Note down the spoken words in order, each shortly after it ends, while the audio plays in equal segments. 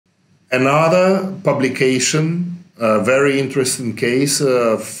Another publication, a very interesting case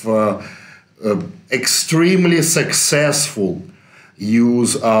of extremely successful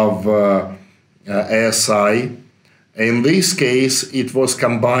use of ASI. In this case, it was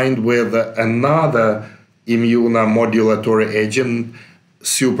combined with another immunomodulatory agent,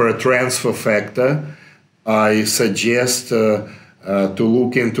 supertransfer factor. I suggest to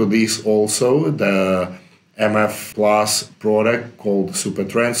look into this also, the MF Plus product called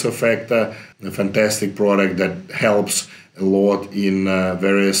supertransfer factor, a fantastic product that helps a lot in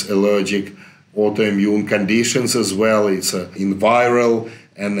various allergic autoimmune conditions as well. It's in viral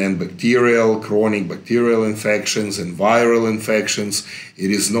and bacterial, chronic bacterial infections and viral infections.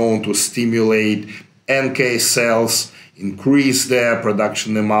 It is known to stimulate NK cells, increase their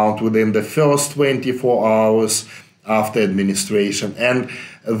production amount within the first 24 hours after administration. And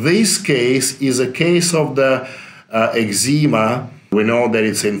this case is a case of the eczema. We know that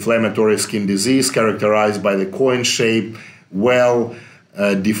it's an inflammatory skin disease characterized by the coin-shaped,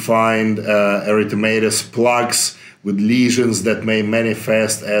 well-defined erythematous plaques with lesions that may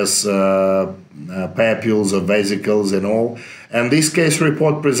manifest as papules or vesicles and all. And this case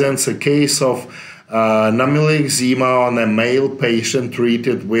report presents a case of nominal eczema on a male patient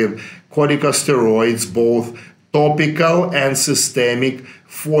treated with corticosteroids, both topical and systemic,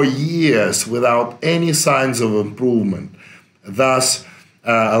 for years without any signs of improvement. Thus,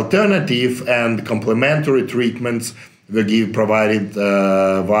 alternative and complementary treatments were provided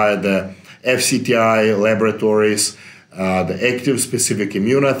via the FCTI laboratories, the active specific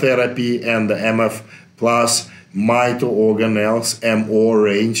immunotherapy, and the MF Plus mito-organelles MO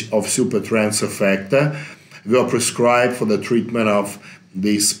range of supertransfer factor were prescribed for the treatment of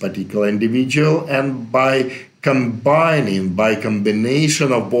this particular individual. And by combination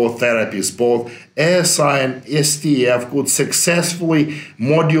of both therapies, both ASI and STF could successfully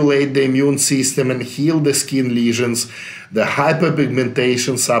modulate the immune system and heal the skin lesions. The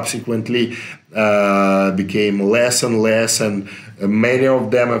hyperpigmentation subsequently became less and less, and many of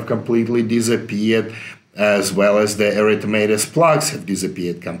them have completely disappeared, as well as the erythematous plaques have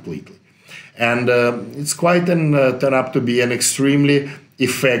disappeared completely. And it's quite turned up to be an extremely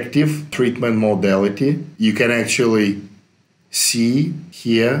effective treatment modality. You can actually see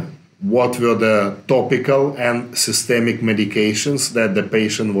here what were the topical and systemic medications that the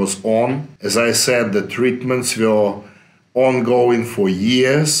patient was on. As I said, the treatments were ongoing for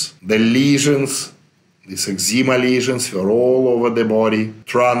years. The lesions, these eczema lesions, were all over the body: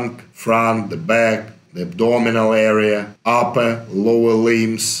 trunk, front, the back, the abdominal area, upper, lower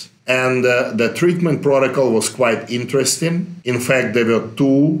limbs. And the treatment protocol was quite interesting. In fact, there were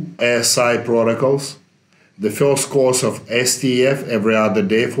two ASI protocols. The first course of STF every other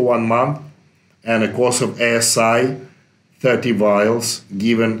day for 1 month, and a course of ASI, 30 vials,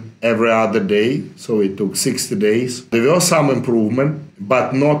 given every other day, so it took 60 days. There was some improvement,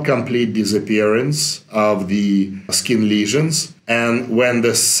 but not complete disappearance of the skin lesions. And when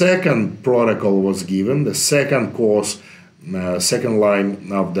the second protocol was given, the second course, second line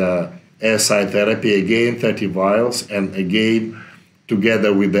of the ASI therapy, again 30 vials, and again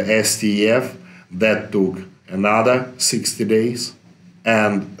together with the STF, that took another 60 days.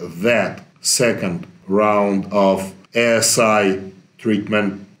 And that second round of ASI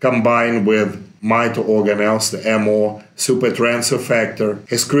treatment combined with mito-organelles, the MO, supertransfer factor,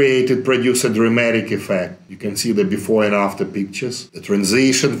 has produced a dramatic effect. You can see the before and after pictures. The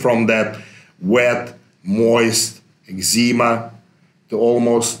transition from that wet, moist eczema to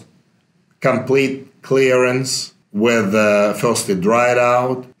almost complete clearance, with first it dried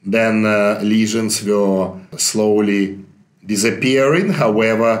out, then lesions were slowly disappearing.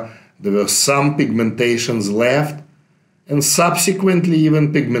 However, there were some pigmentations left, and subsequently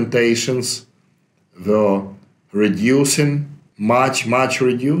even pigmentations were reducing, much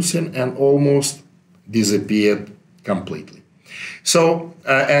reducing, and almost disappeared completely. So,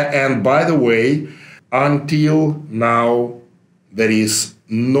 and by the way, until now, there is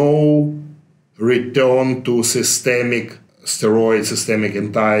no return to systemic steroids, systemic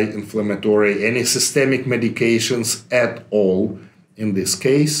anti-inflammatory, any systemic medications at all in this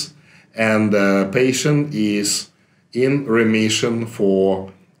case. And the patient is in remission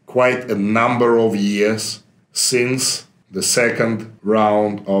for quite a number of years since the second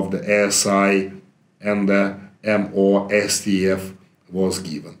round of the ASI and the MO STF was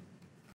given.